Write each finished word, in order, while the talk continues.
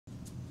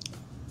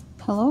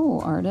Hello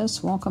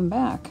artists, welcome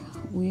back.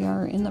 We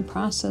are in the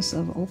process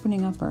of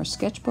opening up our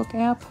sketchbook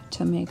app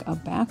to make a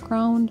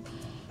background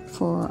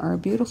for our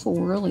beautiful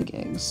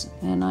whirligigs.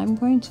 And I'm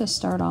going to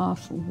start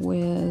off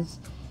with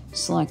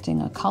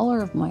selecting a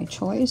color of my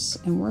choice,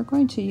 and we're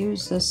going to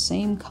use this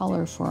same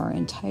color for our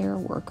entire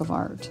work of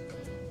art.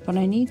 But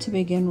I need to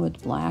begin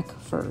with black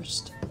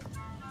first.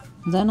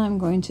 Then I'm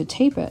going to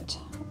tape it,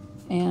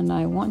 and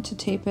I want to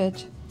tape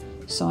it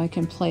so I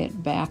can play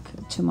it back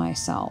to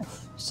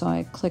myself. So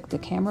I click the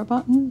camera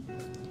button.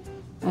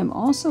 I'm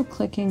also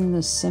clicking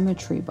the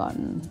symmetry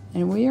button,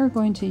 and we are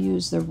going to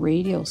use the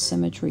radial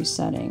symmetry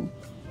setting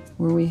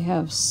where we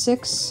have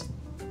 6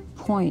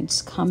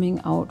 points coming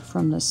out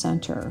from the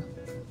center.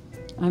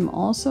 I'm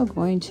also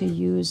going to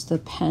use the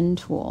pen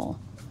tool.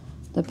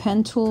 The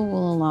pen tool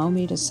will allow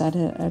me to set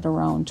it at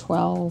around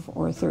 12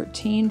 or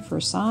 13 for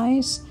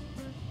size.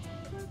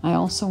 I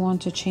also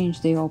want to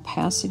change the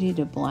opacity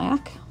to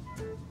black.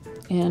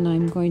 And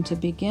I'm going to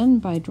begin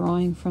by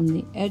drawing from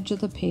the edge of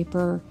the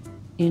paper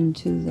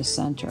into the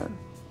center.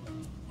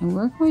 And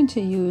we're going to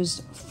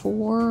use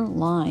 4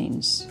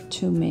 lines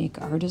to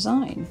make our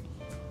design.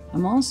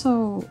 I'm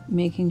also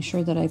making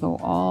sure that I go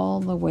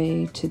all the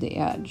way to the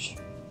edge.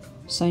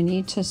 So I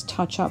need to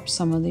touch up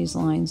some of these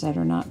lines that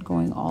are not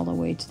going all the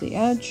way to the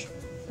edge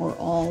or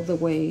all the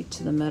way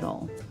to the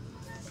middle.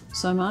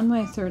 So I'm on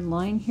my 3rd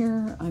line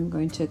here. I'm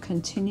going to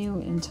continue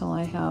until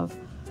I have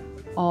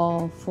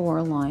all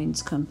 4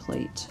 lines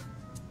complete.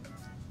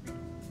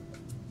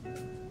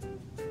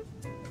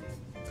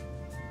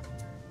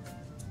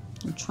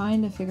 I'm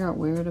trying to figure out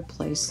where to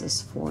place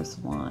this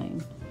 4th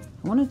line.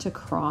 I want it to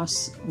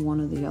cross one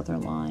of the other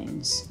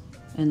lines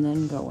and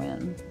then go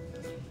in.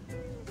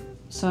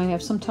 So I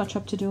have some touch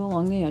up to do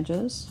along the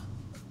edges.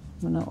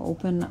 I'm going to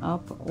open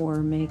up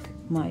or make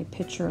my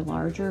picture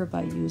larger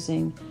by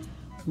using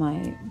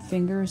my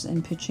fingers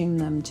and pitching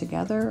them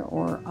together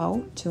or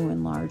out to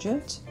enlarge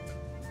it.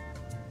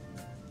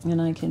 And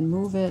I can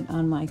move it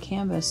on my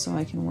canvas so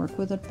I can work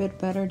with it a bit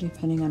better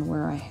depending on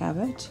where I have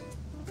it.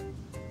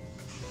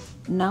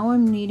 Now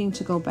I'm needing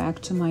to go back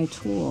to my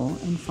tool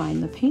and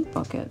find the paint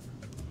bucket.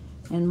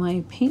 And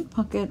my paint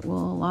bucket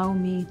will allow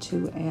me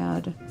to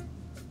add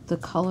the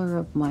color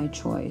of my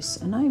choice.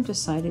 And I've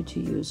decided to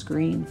use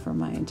green for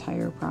my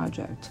entire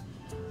project.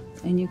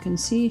 And you can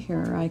see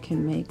here I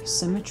can make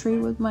symmetry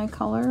with my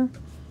color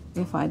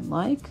if I'd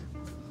like,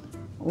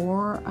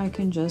 or I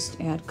can just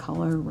add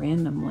color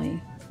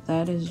randomly.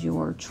 That is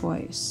your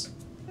choice.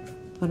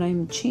 But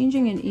I'm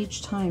changing it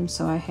each time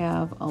so I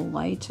have a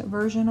light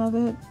version of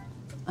it,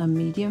 a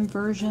medium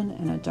version,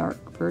 and a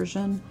dark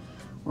version,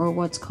 or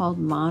what's called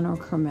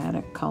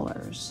monochromatic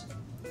colors.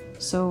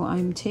 So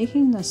I'm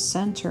taking the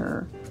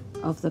center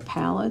of the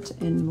palette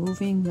and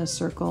moving the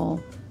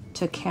circle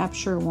to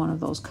capture one of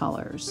those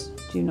colors.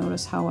 Do you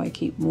notice how I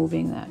keep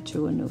moving that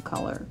to a new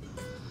color?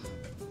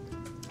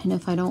 And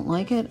if I don't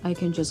like it, I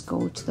can just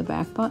go to the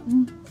back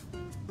button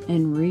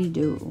and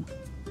redo.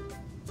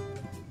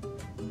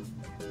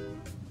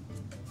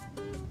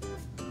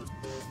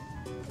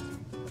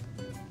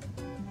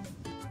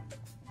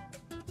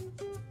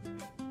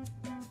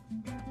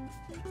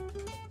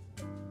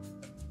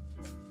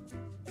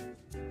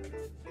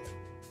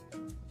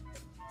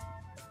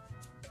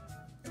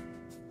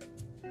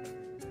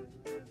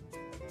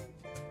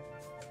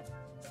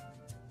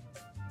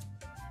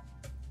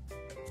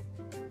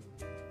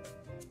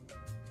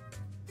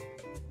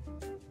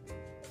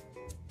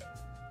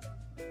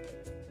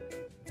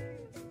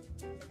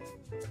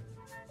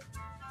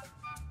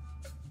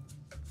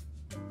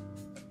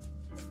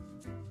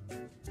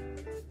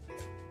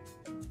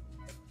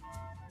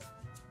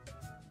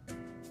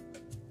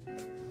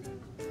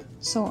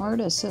 So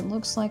artists, it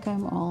looks like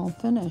I'm all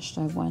finished.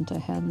 I went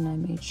ahead and I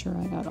made sure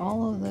I got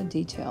all of the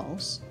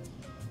details.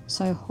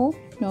 So I hope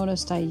you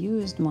noticed I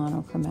used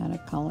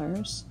monochromatic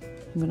colors.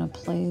 I'm going to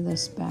play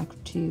this back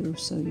to you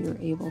so you're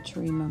able to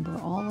remember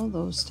all of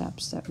those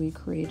steps that we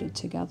created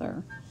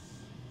together.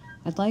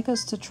 I'd like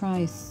us to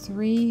try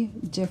 3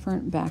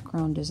 different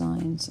background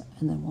designs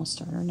and then we'll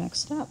start our next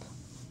step.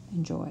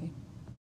 Enjoy.